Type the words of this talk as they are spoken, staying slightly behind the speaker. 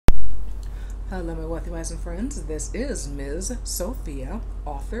Hello, my wealthy wives and friends. This is Ms. Sophia,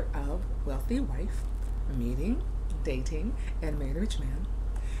 author of Wealthy Wife, Meeting, Dating, and Married a Rich Man,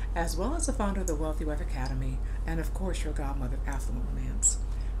 as well as the founder of the Wealthy Wife Academy, and of course, your godmother of Affluent Romance.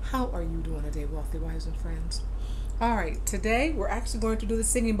 How are you doing today, wealthy wives and friends? All right, today we're actually going to do the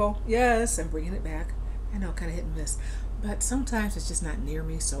singing bowl. Yes, I'm bringing it back. I know, kind of hit and miss, but sometimes it's just not near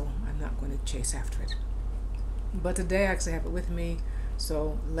me, so I'm not going to chase after it. But today I actually have it with me.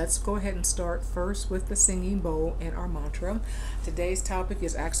 So let's go ahead and start first with the singing bowl and our mantra. Today's topic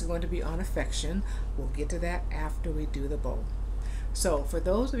is actually going to be on affection. We'll get to that after we do the bowl. So for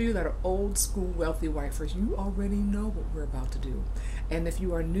those of you that are old school wealthy wifers, you already know what we're about to do. And if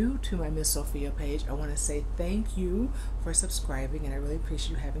you are new to my Miss Sophia page, I want to say thank you for subscribing, and I really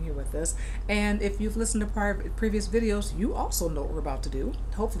appreciate you having here with us. And if you've listened to previous videos, you also know what we're about to do.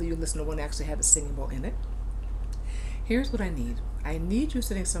 Hopefully you listen to one that actually had the singing bowl in it. Here's what I need. I need you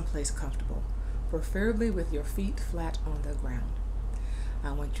sitting someplace comfortable, preferably with your feet flat on the ground.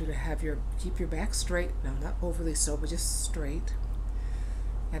 I want you to keep your back straight, now not overly so, but just straight.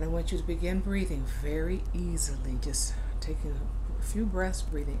 And I want you to begin breathing very easily, just taking a few breaths,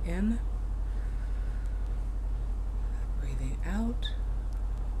 breathing in, breathing out.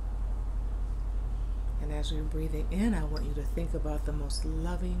 And as you're breathing in, I want you to think about the most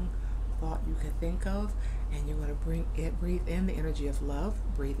loving thought you can think of, and you're going to breathe in the energy of love,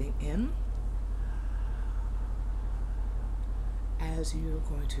 breathing in, as you're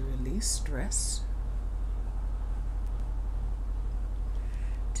going to release stress.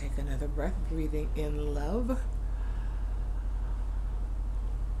 Take another breath, breathing in love,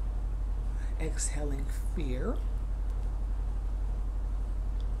 exhaling fear.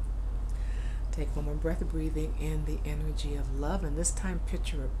 Take one more breath, breathing in the energy of love, and this time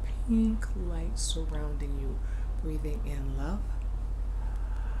picture a pink light surrounding you. Breathing in love.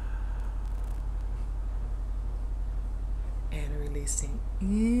 And releasing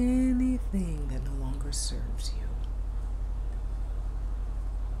anything that no longer serves you.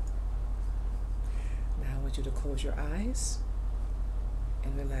 Now I want you to close your eyes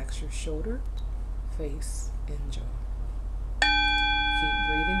and relax your shoulder, face, and jaw. Keep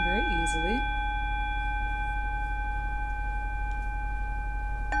breathing very easily.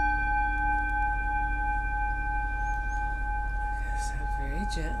 Very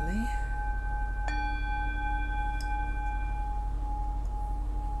gently.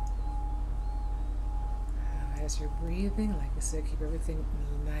 As you're breathing, like I said, keep everything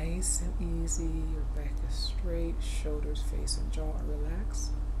nice and easy. Your back is straight, shoulders, face, and jaw are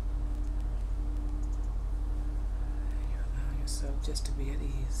relaxed. You allow yourself just to be at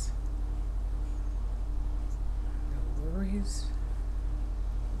ease. No worries,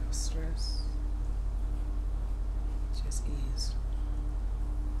 no stress, just ease.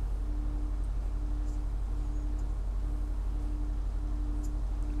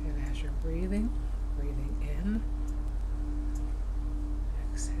 As you're breathing in,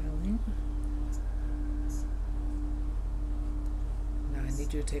 exhaling. Now I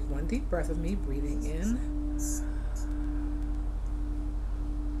need you to take one deep breath with me, breathing in,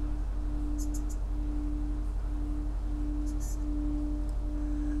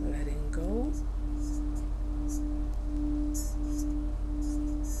 letting go,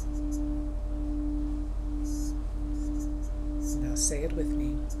 now say it with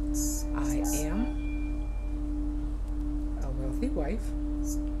me. I am a wealthy wife.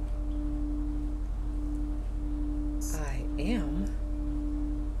 I am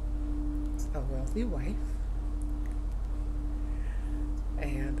a wealthy wife.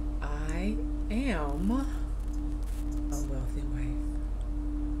 And I am a wealthy wife.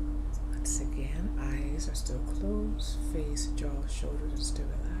 Once again, eyes are still closed, face, jaw, shoulders are still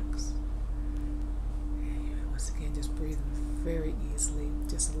relaxed. And once again, just breathe very easily.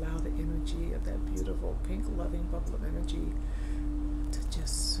 Just allow the energy of that beautiful pink loving bubble of energy to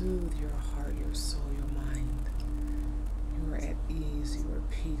just soothe your heart, your soul, your mind. You are at ease, you are at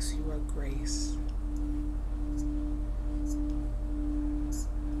peace, you are grace.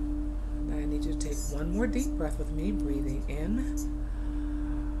 Now I need you to take one more deep breath with me, breathing in.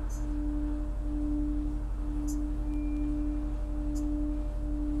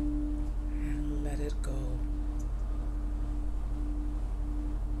 And let it go.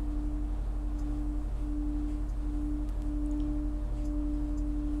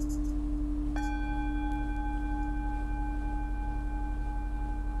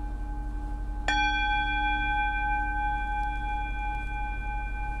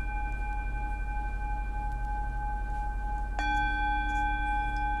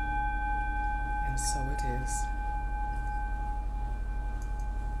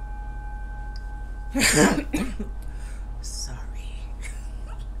 Sorry.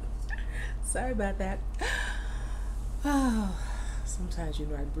 Sorry about that. Oh, sometimes,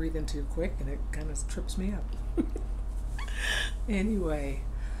 I breathe in too quick and it kind of trips me up. Anyway,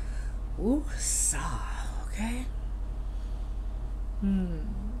 woosah, okay?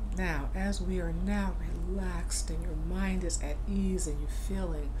 Now, as we are now relaxed and your mind is at ease and you're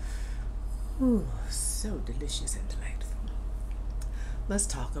feeling so delicious and delightful, let's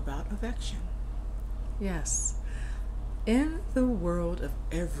talk about affection. Yes, in the world of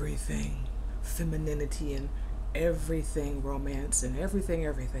everything, femininity and everything romance and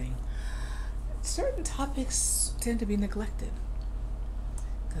everything, certain topics tend to be neglected.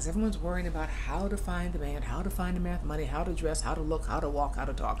 Because everyone's worrying about how to find a man, how to find a man with money, how to dress, how to look, how to walk, how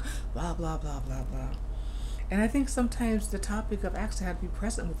to talk, blah, blah, blah, blah, blah. And I think sometimes the topic of actually how to be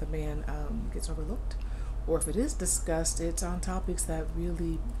present with a man gets overlooked. Or if it is discussed, it's on topics that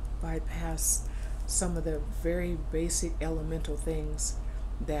really bypass some of the very basic elemental things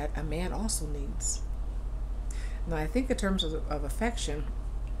that a man also needs. Now, I think in terms of affection,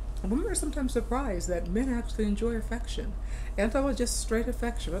 women are sometimes surprised that men actually enjoy affection. And I'm talking about just straight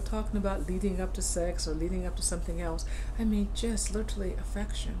affection. I'm not talking about leading up to sex or leading up to something else. I mean, just literally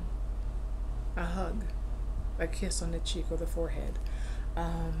affection. A hug, a kiss on the cheek or the forehead,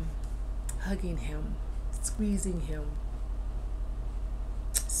 hugging him, squeezing him,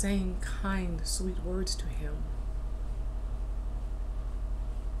 saying kind, sweet words to him.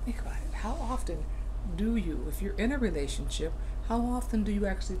 Think about it. How often do you, if you're in a relationship, how often do you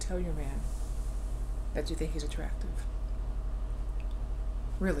actually tell your man that you think he's attractive?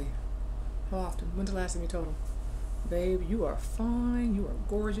 Really? How often? When's the last time you told him, babe, you are fine, you are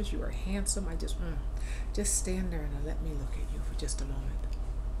gorgeous, you are handsome, just stand there and let me look at you for just a moment.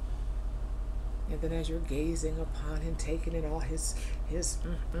 And then as you're gazing upon him, taking in all his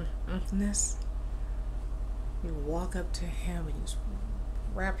ness, you walk up to him and you just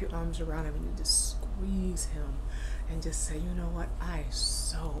wrap your arms around him and you just squeeze him and just say, you know what, I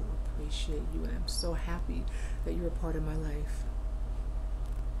so appreciate you and I'm so happy that you're a part of my life.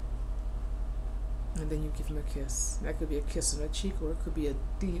 And then you give him a kiss. That could be a kiss on the cheek or it could be a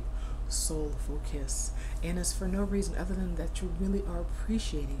deep, soulful kiss. And it's for no reason other than that you really are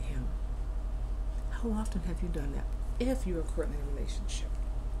appreciating him. How often have you done that if you are currently in a relationship?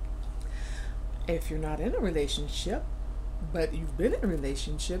 If you're not in a relationship, but you've been in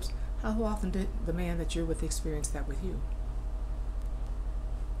relationships, how often did the man that you're with experience that with you?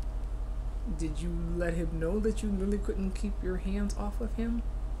 Did you let him know that you really couldn't keep your hands off of him?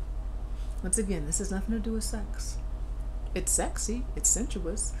 Once again, this has nothing to do with sex. It's sexy, it's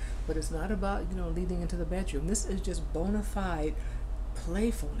sensuous, but it's not about, leading into the bedroom. This is just bona fide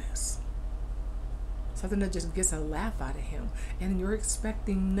playfulness. Something that just gets a laugh out of him. And you're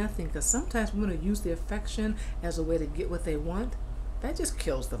expecting nothing. Because sometimes women use the affection as a way to get what they want. That just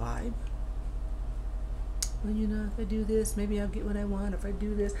kills the vibe. Well, if I do this, maybe I'll get what I want. If I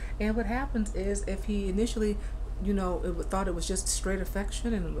do this. And what happens is if he initially, thought it was just straight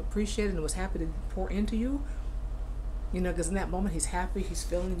affection and appreciated and was happy to pour into you, because in that moment he's happy, he's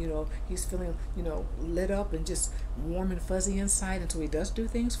feeling lit up and just warm and fuzzy inside until he does do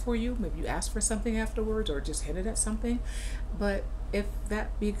things for you. Maybe you ask for something afterwards or just hinted at something. But if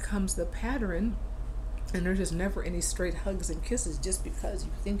that becomes the pattern and there's just never any straight hugs and kisses just because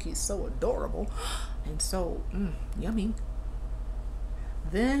you think he's so adorable and so yummy,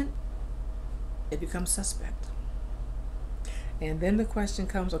 then it becomes suspect. And then the question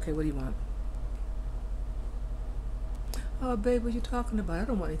comes, okay, what do you want? Oh, babe, what are you talking about? I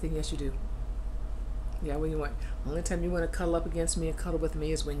don't want anything. Yes, you do. Yeah, what do you want? The only time you want to cuddle up against me and cuddle with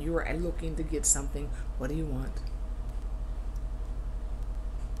me is when you are looking to get something. What do you want?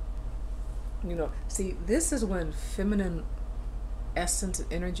 See, this is when feminine essence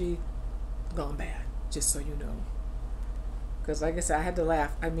and energy gone bad, just so you know. Because like I said, I had to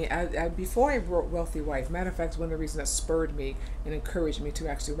laugh. I mean, I before I wrote Wealthy Wife, matter of fact, one of the reasons that spurred me and encouraged me to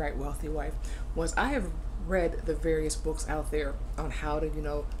actually write Wealthy Wife was I have read the various books out there on how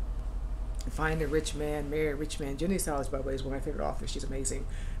to, find a rich man, marry a rich man. Jenny Salas, by the way, is one of my favorite authors. She's amazing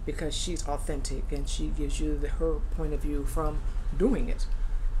because she's authentic and she gives you her point of view from doing it.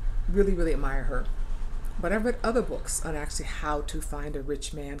 Really, really admire her. But I've read other books on actually how to find a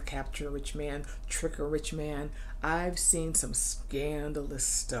rich man, capture a rich man, trick a rich man. I've seen some scandalous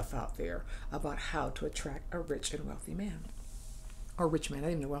stuff out there about how to attract a rich and wealthy man. Or rich man,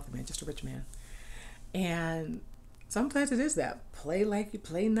 not even a wealthy man, just a rich man. And sometimes it is that. Play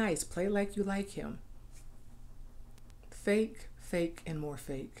nice, play like you like him. Fake, and more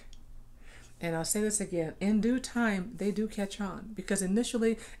fake. And I'll say this again, in due time, they do catch on. Because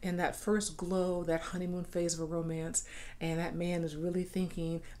initially, in that first glow, that honeymoon phase of a romance, and that man is really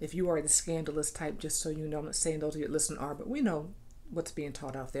thinking, if you are the scandalous type, just so you know, I'm not saying those of you that listen are, but we know what's being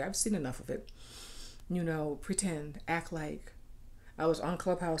taught out there. I've seen enough of it. Pretend, act like. I was on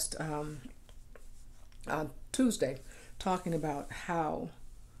Clubhouse on Tuesday talking about how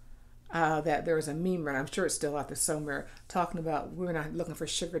that there was a meme, and I'm sure it's still out there somewhere, talking about we're not looking for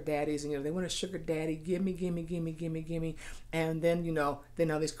sugar daddies, and they want a sugar daddy, gimme, gimme, gimme, gimme, gimme, and then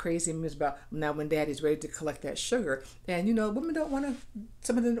then all these crazy memes about now when daddy's ready to collect that sugar, and women don't want to,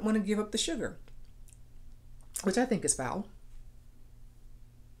 some of them don't want to give up the sugar, which I think is foul,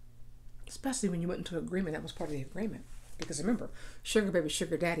 especially when you went into an agreement that was part of the agreement. Because remember, sugar baby,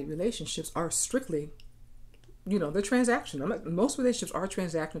 sugar daddy relationships are strictly, they're transactional. Most relationships are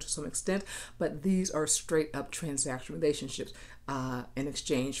transactional to some extent, but these are straight up transaction relationships. In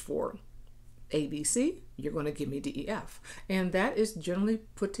exchange for ABC, you're going to give me DEF. And that is generally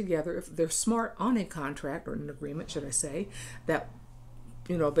put together, if they're smart, on a contract or an agreement, should I say, that,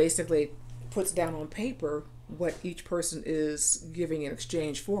 basically puts down on paper what each person is giving in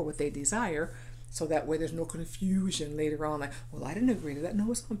exchange for what they desire. So that way there's no confusion later on, like, well, I didn't agree to that. No,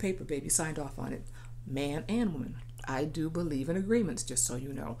 it's on paper, baby, signed off on it. Man and woman. I do believe in agreements, just so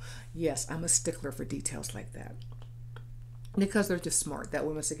you know. Yes, I'm a stickler for details like that. Because they're just smart. That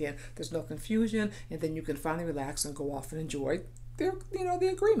way, once again, there's no confusion, and then you can finally relax and go off and enjoy the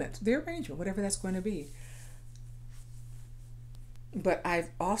agreement, the arrangement, whatever that's going to be. But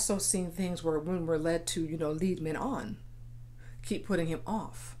I've also seen things where women were led to, lead men on. Keep putting him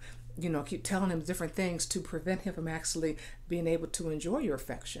off. Keep telling him different things to prevent him from actually being able to enjoy your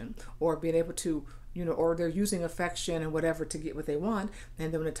affection, or being able to, or they're using affection and whatever to get what they want.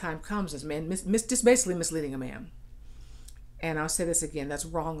 And then when the time comes, this man just basically misleading a man. And I'll say this again, that's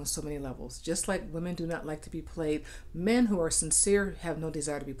wrong on so many levels. Just like women do not like to be played, men who are sincere have no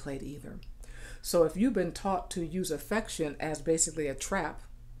desire to be played either. So if you've been taught to use affection as basically a trap,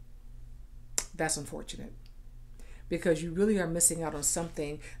 that's unfortunate. Because you really are missing out on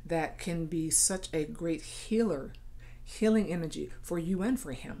something that can be such a great healing energy for you and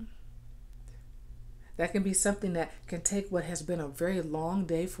for him. That can be something that can take what has been a very long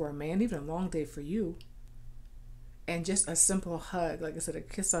day for a man, even a long day for you, and just a simple hug, like I said, a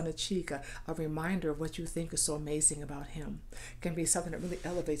kiss on the cheek, a reminder of what you think is so amazing about him, can be something that really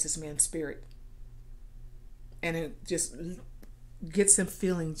elevates this man's spirit. And it just gets him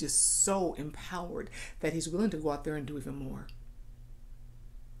feeling just so empowered that he's willing to go out there and do even more.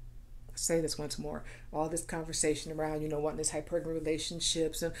 I'll say this once more. All this conversation around, wanting this hypergamy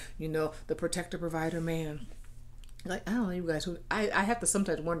relationships and, the protector provider man. Like, I don't know, you guys, I have to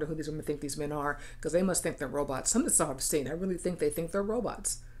sometimes wonder who these women think these men are, because they must think they're robots. Some of the stuff I've seen, I really think they think they're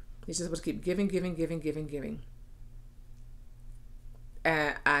robots. He's just supposed to keep giving.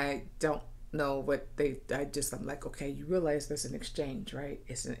 And I don't know what I'm like, okay, you realize there's an exchange, right?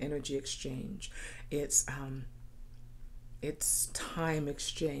 It's an energy exchange. It's time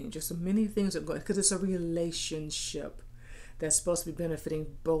exchange. There's so many things that go, because it's a relationship that's supposed to be benefiting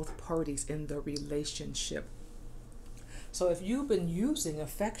both parties in the relationship. So if you've been using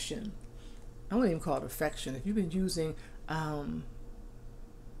affection, I won't even call it affection, if you've been using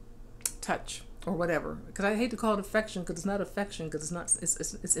touch or whatever, because I hate to call it affection, because it's not affection, because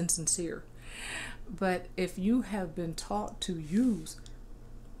it's insincere. But if you have been taught to use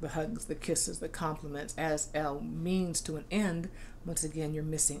the hugs, the kisses, the compliments as a means to an end, once again, you're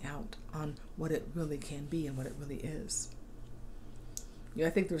missing out on what it really can be and what it really is. I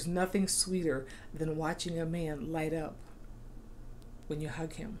think there's nothing sweeter than watching a man light up when you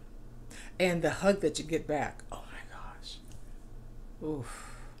hug him. And the hug that you get back, oh my gosh.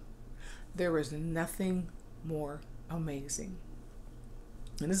 Oof. There is nothing more amazing.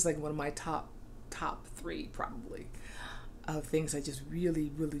 And this is like one of my top 3 probably of things that just really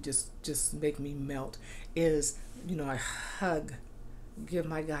just make me melt is, I give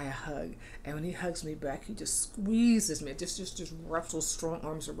my guy a hug, and when he hugs me back, he just squeezes me, just wraps those strong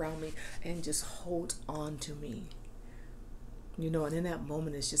arms around me and just holds on to me. And in that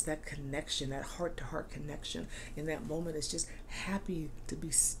moment, it's just that connection, that heart-to-heart connection. In that moment, it's just happy to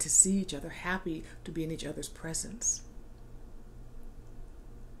see each other, happy to be in each other's presence.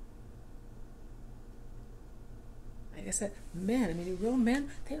 Like I said, men, real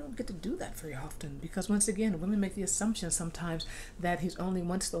men, they don't get to do that very often, because once again, women make the assumption sometimes that he only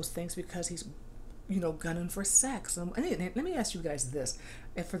wants those things because he's, gunning for sex. And let me ask you guys this,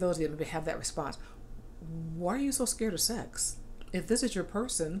 and for those of you that maybe have that response, why are you so scared of sex? If this is your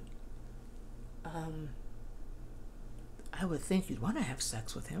person, I would think you'd want to have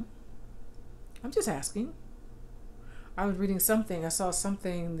sex with him. I'm just asking. I was reading something. I saw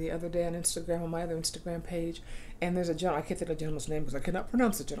something the other day on Instagram, on my other Instagram page, and there's a gentleman. I can't think of the gentleman's name because I cannot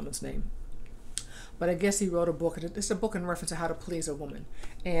pronounce the gentleman's name. But I guess he wrote a book. It's a book in reference to how to please a woman.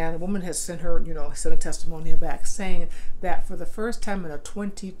 And the woman has sent her, sent a testimonial back saying that for the first time in a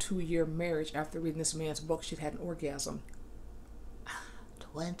 22-year marriage, after reading this man's book, she'd had an orgasm.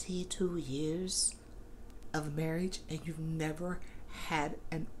 22 years of marriage and you've never had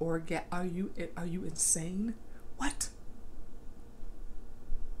an orgasm? Are you insane? What?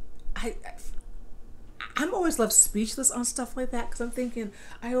 I'm always left speechless on stuff like that because I'm thinking,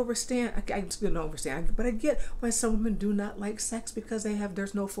 I understand. I don't understand, but I get why some women do not like sex because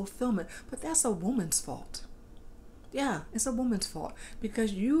there's no fulfillment. But that's a woman's fault. Yeah, it's a woman's fault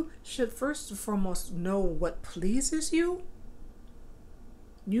because you should first and foremost know what pleases you.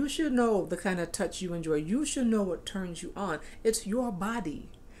 You should know the kind of touch you enjoy. You should know what turns you on. It's your body.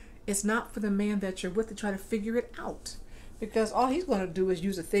 It's not for the man that you're with to try to figure it out. Because all he's going to do is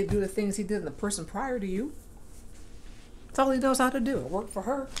do the things he did in the person prior to you. That's all he knows how to do. It worked for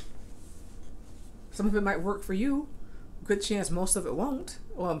her. Some of it might work for you. Good chance most of it won't.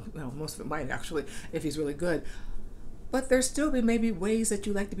 Well, most of it might actually, if he's really good. But there still be maybe ways that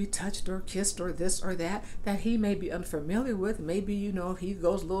you like to be touched or kissed or this or that he may be unfamiliar with. Maybe, he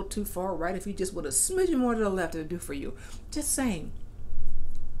goes a little too far right if he just would a smidgen more to the left to do for you. Just saying.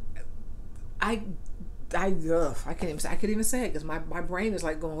 I can't even say it because my brain is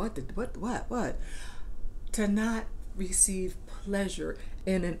like going, what? To not receive pleasure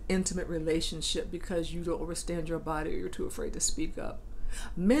in an intimate relationship because you don't understand your body or you're too afraid to speak up.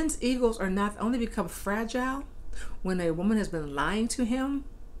 Men's egos are not only become fragile when a woman has been lying to him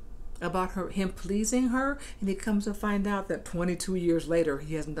about him pleasing her, and he comes to find out that 22 years later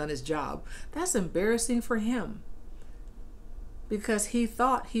he hasn't done his job. That's embarrassing for him because he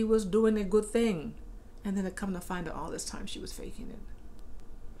thought he was doing a good thing. And then it come to find out all this time she was faking it.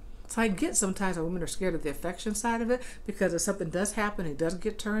 So I get sometimes when women are scared of the affection side of it because if something does happen, he does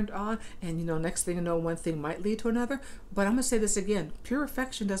get turned on, and next thing you know, one thing might lead to another. But I'm going to say this again. Pure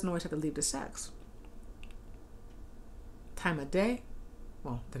affection doesn't always have to lead to sex. Time of day.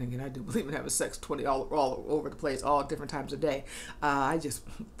 Well, then again, I do believe in having sex all over the place, all different times of day. I just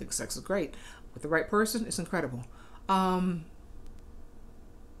think sex is great. With the right person, it's incredible. But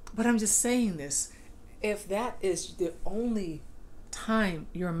I'm just saying this. If that is the only time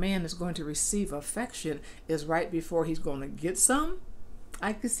your man is going to receive affection is right before he's going to get some,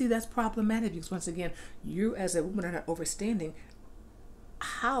 I can see that's problematic because once again, you as a woman are not understanding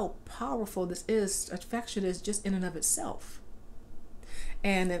how powerful this is. Affection is just in and of itself.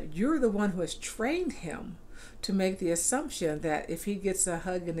 And if you're the one who has trained him to make the assumption that if he gets a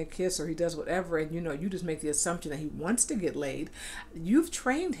hug and a kiss or he does whatever and you just make the assumption that he wants to get laid, you've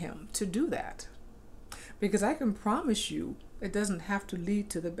trained him to do that. Because I can promise you it doesn't have to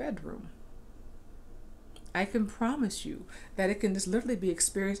lead to the bedroom. I can promise you that it can just literally be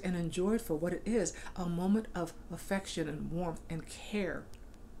experienced and enjoyed for what it is, a moment of affection and warmth and care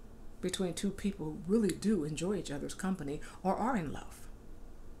between two people who really do enjoy each other's company or are in love.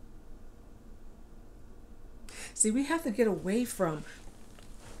 See, we have to get away from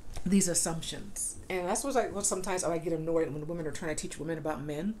these assumptions. And that's what sometimes I get annoyed when women are trying to teach women about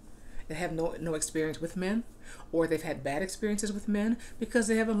men that have no experience with men, or they've had bad experiences with men because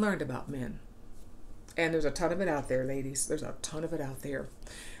they haven't learned about men. And there's a ton of it out there, ladies. There's a ton of it out there.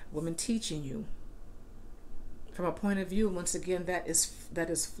 Women teaching you from a point of view, once again, that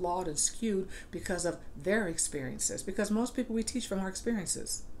is flawed and skewed because of their experiences. Because most people we teach from our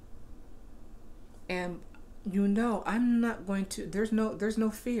experiences. And I'm not going to, there's no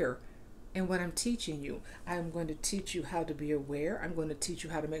fear in what I'm teaching you. I'm going to teach you how to be aware. I'm going to teach you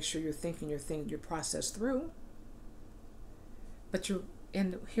how to make sure you're thinking your process through. But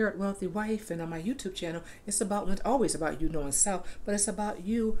here at Wealthy Wife and on my YouTube channel, it's always about you knowing self, but it's about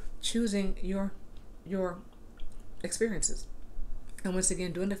you choosing your experiences. And once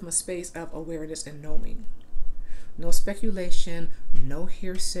again, doing it from a space of awareness and knowing. No speculation, no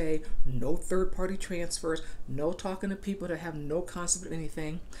hearsay, no third-party transfers, no talking to people that have no concept of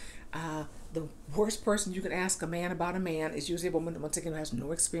anything. The worst person you can ask a man about a man is usually a woman, once again, who has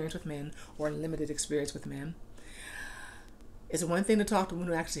no experience with men or limited experience with men. It's one thing to talk to a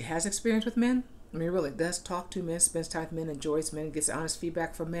woman who actually has experience with men. I mean, really does talk to men, spends time with men, enjoys men, gets honest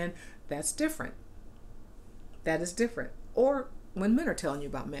feedback from men. That's different. That is different. Or when men are telling you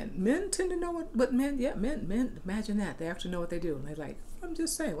about men. Men tend to know what men, men, imagine that. They actually know what they do. And they're like, I'm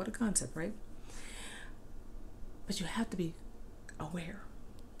just saying, what a concept, right? But you have to be aware.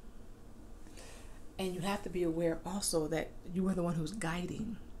 And you have to be aware also that you are the one who's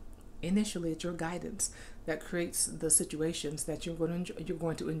guiding Initially, it's your guidance that creates the situations that you're going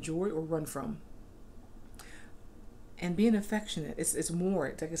to enjoy or run from. And being affectionate, it's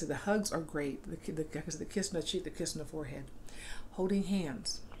more. Like I said, the hugs are great. The kiss on the cheek, the kiss on the forehead, holding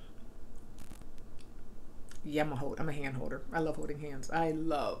hands. Yeah, I'm a hand holder. I love holding hands. I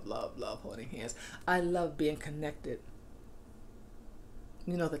love, love, love holding hands. I love being connected.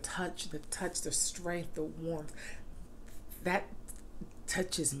 You know, the touch, the strength, the warmth. That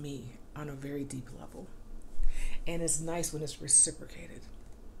touches me on a very deep level. And it's nice when it's reciprocated.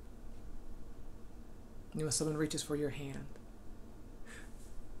 You know, someone reaches for your hand.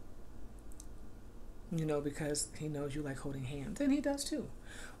 You know, because he knows you like holding hands. And he does too.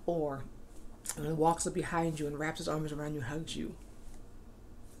 Or when he walks up behind you and wraps his arms around you, hugs you.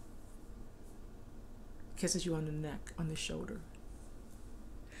 Kisses you on the neck, on the shoulder.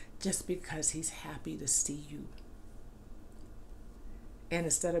 Just because he's happy to see you. And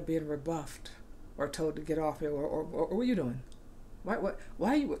instead of being rebuffed or told to get off here, or what are you doing? Why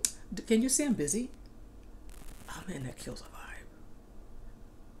are you, can you see I'm busy? Oh man, that kills a vibe.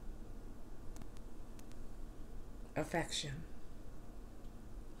 Affection.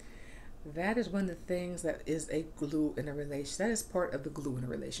 That is one of the things that is a glue in a relationship. That is part of the glue in a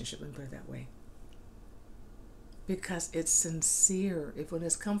relationship, let me put it that way. Because it's sincere. When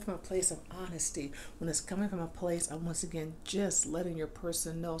it's come from a place of honesty, when it's coming from a place of, once again, just letting your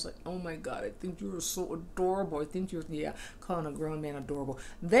person know, it's like, oh my God, I think you're so adorable. I think you're, yeah, calling a grown man adorable.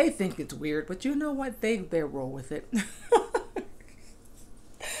 They think it's weird, but you know what? They roll with it.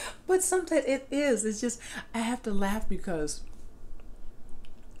 But sometimes it is. It's just, I have to laugh because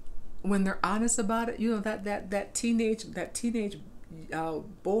when they're honest about it, you know, that teenage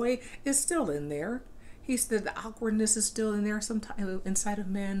boy is still in there. The awkwardness is still in there sometimes inside of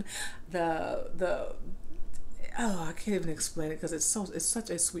men. Oh, I can't even explain it because it's such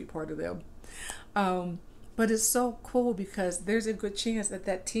a sweet part of them. But it's so cool because there's a good chance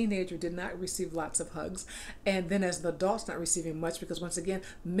that teenager did not receive lots of hugs, and then as an adult's not receiving much because, once again,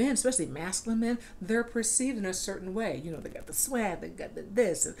 men, especially masculine men, they're perceived in a certain way. You know, they got the swag, they got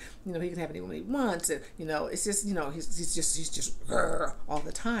this, and you know, he can have anyone he wants, and you know, it's just, you know, he's just all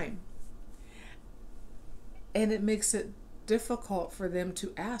the time. And it makes it difficult for them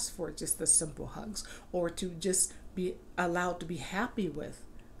to ask for just the simple hugs or to just be allowed to be happy with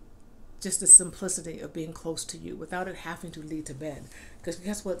just the simplicity of being close to you without it having to lead to bed. Because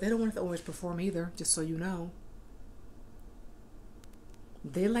guess what? They don't want to always perform either, just so you know.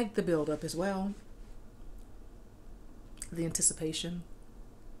 They like the build up as well. The anticipation.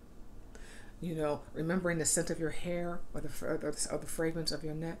 You know, remembering the scent of your hair or the fragrance of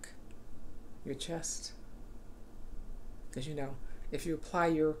your neck, your chest. Because, you know, if you apply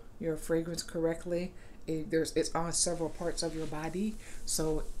your fragrance correctly, it's on several parts of your body.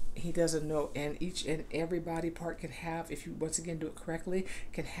 So he doesn't know, and each and every body part can have, if you once again do it correctly,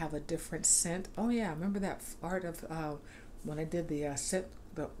 can have a different scent. Oh yeah, remember that art of when I did the scent,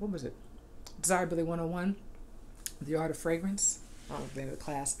 what was it? Desirability 101, the art of fragrance. I don't know the name of the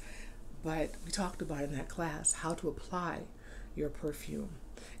class, but we talked about in that class how to apply your perfume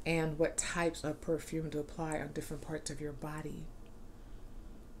and what types of perfume to apply on different parts of your body.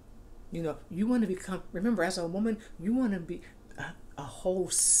 You know, you want to become, remember, as a woman, you want to be a whole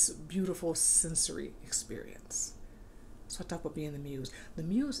beautiful sensory experience. So I talk about being the muse. The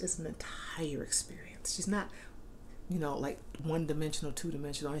muse is an entire experience. She's not, you know, like one-dimensional,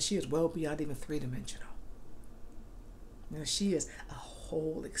 two-dimensional, and she is well beyond even three-dimensional. You know, she is a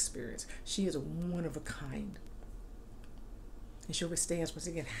whole experience. She is one of a kind. And she understands, once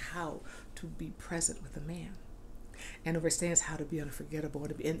again, how to be present with a man. And understands how to be unforgettable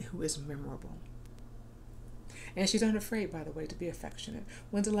and who is memorable. And she's unafraid, by the way, to be affectionate.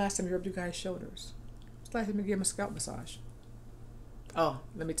 When's the last time you rubbed your guy's shoulders? It's the last time you gave him a scalp massage. Oh,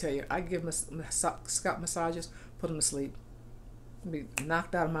 let me tell you, I give him scalp massages, put him to sleep. Be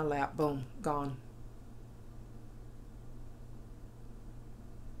knocked out of my lap, boom, gone.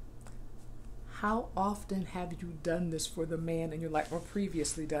 How often have you done this for the man in your life, or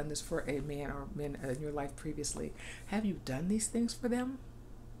previously done this for a man or men in your life previously? Have you done these things for them?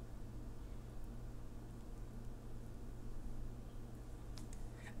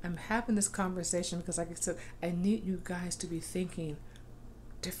 I'm having this conversation because, like I said, I need you guys to be thinking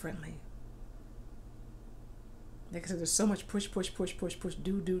differently. Like I said, there's so much push,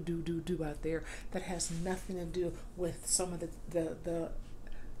 do out there that has nothing to do with some of the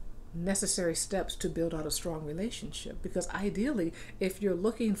necessary steps to build out a strong relationship. Because ideally, if you're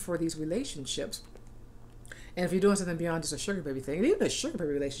looking for these relationships, and if you're doing something beyond just a sugar baby thing, even a sugar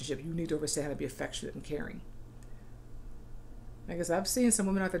baby relationship, you need to understand how to be affectionate and caring. Like I said, I've seen some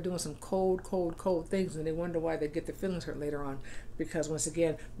women out there doing some cold things, and they wonder why they get their feelings hurt later on, because once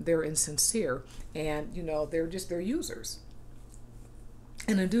again, they're insincere, and they're users.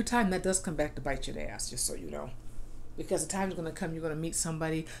 And in due time, that does come back to bite you in the ass, just so you know. Because the time is going to come, you're going to meet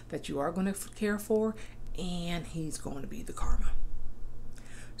somebody that you are going to care for, and he's going to be the karma.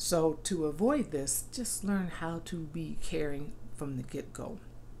 So to avoid this, just learn how to be caring from the get-go.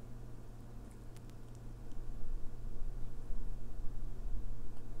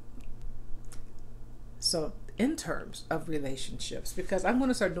 So in terms of relationships, because I'm going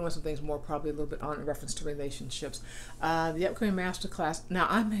to start doing some things more probably a little bit on in reference to relationships. The upcoming masterclass. Now,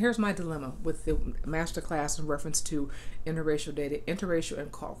 here's my dilemma with the masterclass in reference to interracial dating, interracial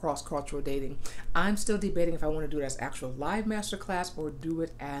and cross-cultural dating. I'm still debating if I want to do it as actual live masterclass or do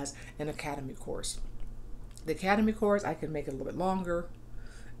it as an academy course. The academy course, I can make it a little bit longer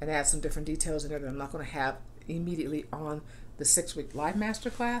and add some different details in there that I'm not going to have immediately on the 6-week live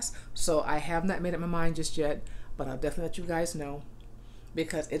masterclass. So I have not made up my mind just yet, but I'll definitely let you guys know,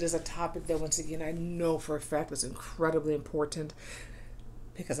 because it is a topic that, once again, I know for a fact is incredibly important.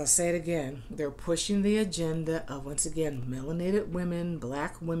 Because I'll say it again, they're pushing the agenda of, once again, melanated women,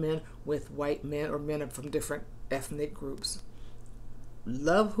 black women with white men or men from different ethnic groups.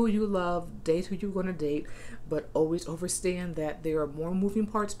 Love who you love, date who you're going to date, but always understand that there are more moving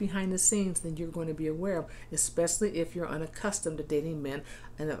parts behind the scenes than you're going to be aware of, especially if you're unaccustomed to dating men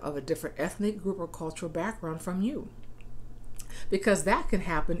of a different ethnic group or cultural background from you. Because that can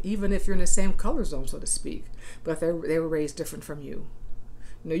happen even if you're in the same color zone, so to speak, but they were raised different from you.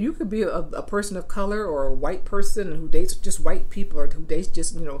 You could be a person of color or a white person who dates just white people, or who dates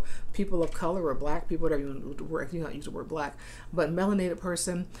just, people of color or black people, whatever you not use the word black, but melanated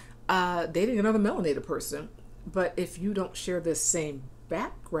person dating another melanated person. But if you don't share the same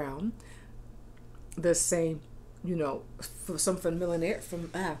background, the same, some familiar,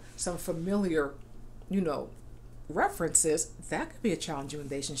 references, that could be a challenging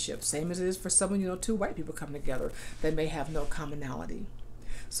relationship. Same as it is for someone, two white people coming together that may have no commonality.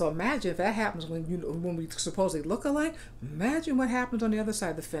 So imagine if that happens when we supposedly look alike. Imagine what happens on the other side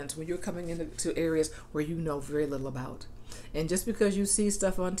of the fence when you're coming into areas where you know very little about. And just because you see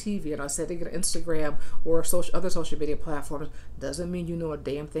stuff on TV, and I said they get Instagram or other social media platforms, doesn't mean you know a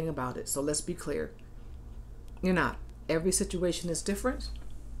damn thing about it. So let's be clear. You're not. Every situation is different.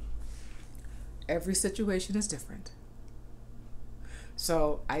 Every situation is different.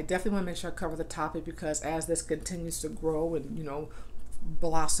 So I definitely want to make sure I cover the topic, because as this continues to grow and,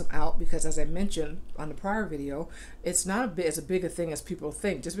 blossom out, because as I mentioned on the prior video, it's not as big a thing as people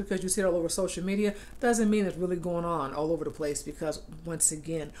think. Just because you see it all over social media doesn't mean it's really going on all over the place, because once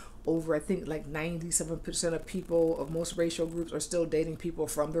again, I think like 97% of people of most racial groups are still dating people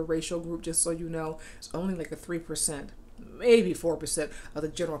from their racial group. Just so you know, it's only like a 3%, maybe 4% of the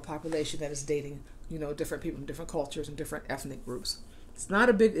general population that is dating, different people from different cultures and different ethnic groups. It's not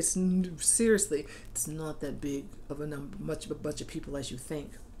a big, seriously, it's not that big of a number, much of a bunch of people as you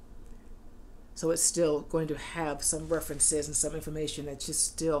think. So it's still going to have some references and some information that's just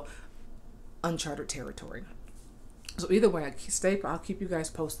still uncharted territory. So either way, I'll keep you guys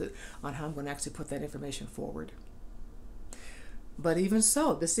posted on how I'm going to actually put that information forward. But even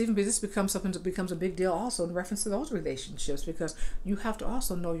so, this becomes something that becomes a big deal also in reference to those relationships, because you have to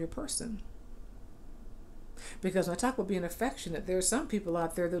also know your person. Because when I talk about being affectionate, there are some people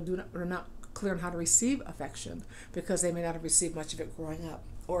out there that are not clear on how to receive affection, because they may not have received much of it growing up,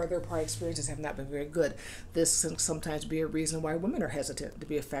 or their prior experiences have not been very good. This can sometimes be a reason why women are hesitant to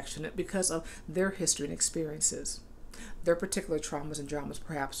be affectionate, because of their history and experiences, their particular traumas and dramas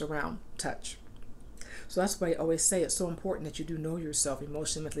perhaps around touch. So that's why I always say it's so important that you do know yourself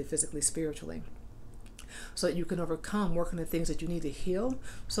emotionally, mentally, physically, spiritually, so that you can work on the things that you need to heal,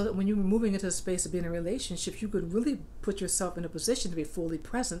 so that when you're moving into the space of being in a relationship, you could really put yourself in a position to be fully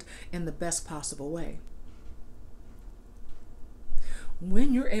present in the best possible way.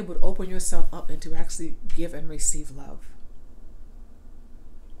 When you're able to open yourself up and to actually give and receive love,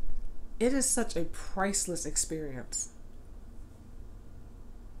 it is such a priceless experience.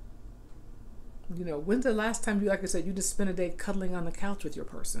 When's the last time like I said, you just spent a day cuddling on the couch with your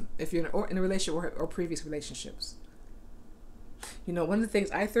person, if you're in a relationship or previous relationships? One of the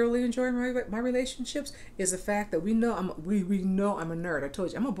things I thoroughly enjoy in my relationships is the fact that we know I'm a nerd. I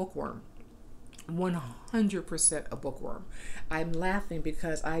told you, I'm a bookworm. 100% a bookworm. I'm laughing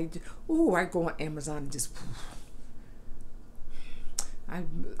because I go on Amazon and just...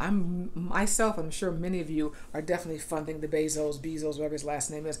 I'm sure many of you are definitely funding the Bezos, whatever his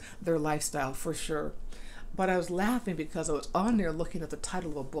last name is, their lifestyle for sure. But I was laughing because I was on there looking at the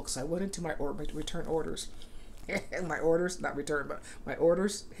title of a book. So I went into my return orders, My orders, not returned, but my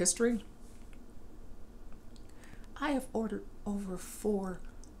orders history. I have ordered over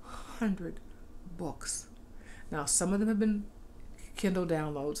 400 books. Now, some of them have been Kindle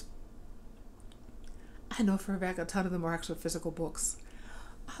downloads. I know for a fact a ton of them are actual physical books.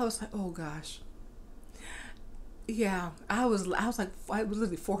 I was like, oh gosh. Yeah, I was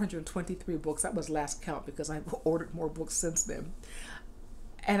literally 423 books. That was last count because I've ordered more books since then.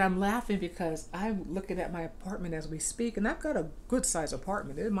 And I'm laughing because I'm looking at my apartment as we speak, and I've got a good size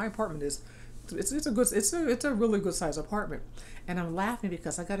apartment. My apartment is it's a really good size apartment. And I'm laughing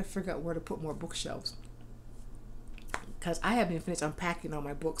because I got to figure out where to put more bookshelves. Because I haven't even finished unpacking all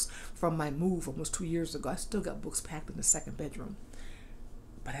my books from my move almost 2 years ago. I still got books packed in the second bedroom.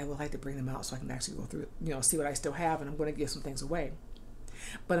 But I would like to bring them out so I can actually go through it, see what I still have, and I'm going to give some things away.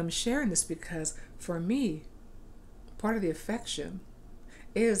 But I'm sharing this because for me, part of the affection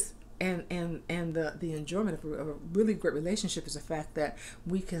is and the enjoyment of a really great relationship is the fact that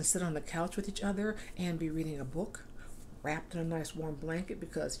we can sit on the couch with each other and be reading a book wrapped in a nice warm blanket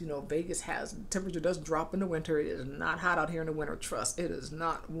because Vegas has temperature does drop in the winter. It is not hot out here in the winter. Trust, it is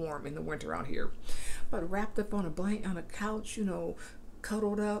not warm in the winter out here. But wrapped up on a blanket on a couch,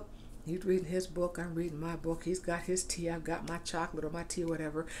 cuddled up. He's reading his book, I'm reading my book. He's got his tea, I've got my chocolate or my tea or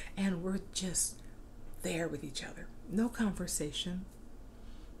whatever, and we're just there with each other. No conversation.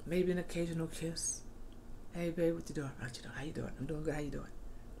 Maybe an occasional kiss. Hey babe, what you doing? How you doing? I'm doing good. How you doing?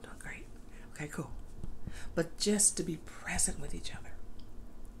 I'm doing great. Okay, cool. But just to be present with each other.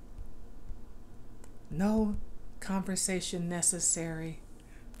 No conversation necessary.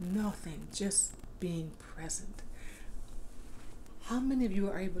 Nothing. Just being present. How many of you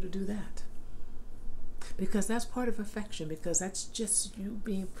are able to do that? Because that's part of affection, because that's just you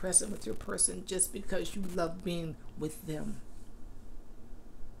being present with your person just because you love being with them.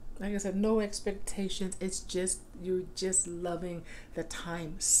 Like I said, no expectations. It's just, you're just loving the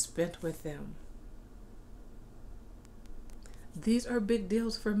time spent with them. These are big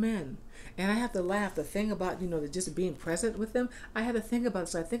deals for men. And I have to laugh. The thing about, just being present with them, I had to think about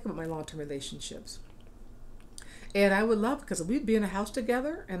this. I think about my long-term relationships. And I would love, because we'd be in a house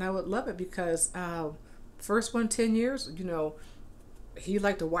together, and I would love it because first 10 years, he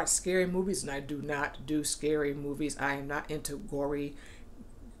liked to watch scary movies, and I do not do scary movies. I am not into gory,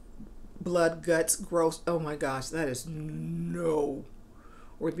 blood, guts, gross. Oh my gosh, that is no.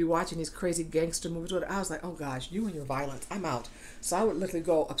 Or we'd be watching these crazy gangster movies. I was like, oh gosh, you and your violence, I'm out. So I would literally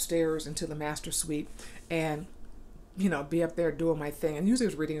go upstairs into the master suite and, be up there doing my thing. And usually I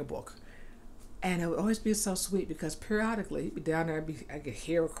was reading a book. And it would always be so sweet because periodically, he'd be down there, I could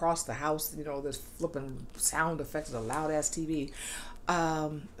hear across the house, this flipping sound effects of a loud ass TV.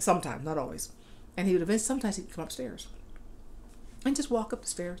 Sometimes, not always. And sometimes he'd come upstairs and just walk up the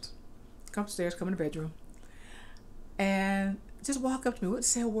stairs. Come upstairs, come in the bedroom, and just walk up to me. Wouldn't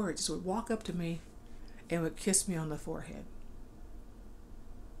say a word, just would walk up to me and would kiss me on the forehead.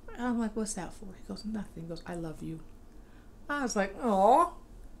 And I'm like, what's that for? He goes, nothing. He goes, I love you. I was like, oh,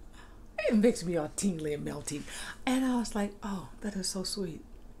 it makes me all tingly and melty. And I was like, oh, that is so sweet.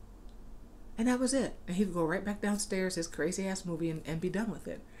 And that was it. And he'd go right back downstairs, his crazy ass movie, and be done with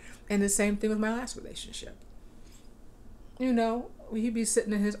it. And the same thing with my last relationship. He'd be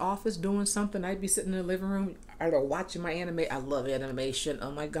sitting in his office doing something. I'd be sitting in the living room, I don't know, watching my anime. I love animation.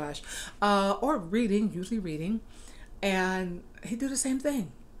 Oh my gosh. Or reading, usually reading. And he'd do the same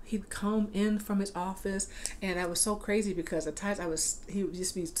thing. He'd come in from his office, and that was so crazy because at times he would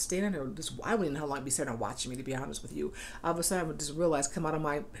just be standing there. I wouldn't know how long he'd be sitting there watching me, to be honest with you. All of a sudden, I would just realize, come out of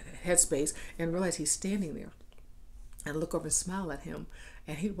my headspace and realize he's standing there. And look over and smile at him.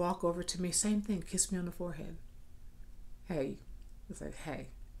 And he'd walk over to me, same thing, kiss me on the forehead. Hey. It's like, hey,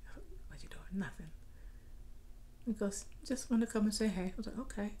 what you doing? Nothing. He goes, just want to come and say hey. I was like,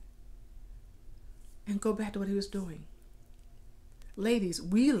 okay. And go back to what he was doing. Ladies,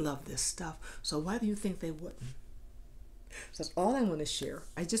 we love this stuff, so why do you think they wouldn't? So that's all I want to share.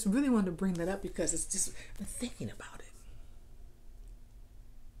 I just really wanted to bring that up because it's just, I'm thinking about it.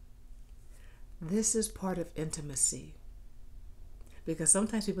 This is part of intimacy. Because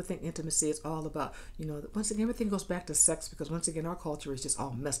sometimes people think intimacy is all about, once again, everything goes back to sex because once again, our culture is just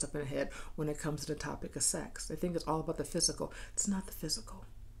all messed up in the head when it comes to the topic of sex. They think it's all about the physical. It's not the physical.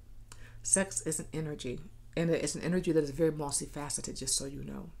 Sex is an energy, and it's an energy that is very multifaceted, just so you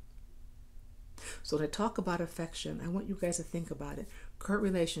know. So when I talk about affection, I want you guys to think about it. Current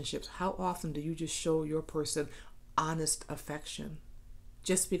relationships, how often do you just show your person honest affection?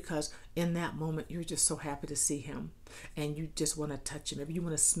 Just because in that moment you're just so happy to see him and you just want to touch him. Maybe you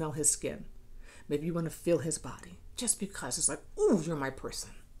want to smell his skin. Maybe you want to feel his body. Just because it's like, ooh, you're my person.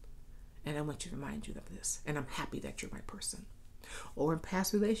 And I want to remind you of this. And I'm happy that you're my person. Or in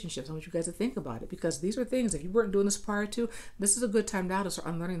past relationships, I want you guys to think about it, because these are things, if you weren't doing this prior to, this is a good time now to start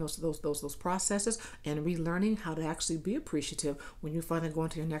unlearning those processes and relearning how to actually be appreciative when you finally go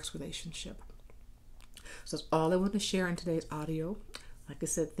into your next relationship. So that's all I want to share in today's audio. Like I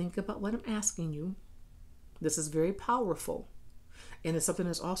said, think about what I'm asking you. This is very powerful. And it's something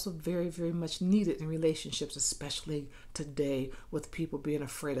that's also very, very much needed in relationships, especially today with people being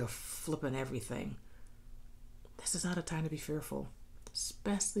afraid of flipping everything. This is not a time to be fearful,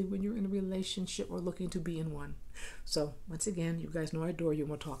 especially when you're in a relationship or looking to be in one. So once again, you guys know I adore you, and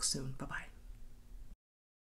we'll talk soon. Bye-bye.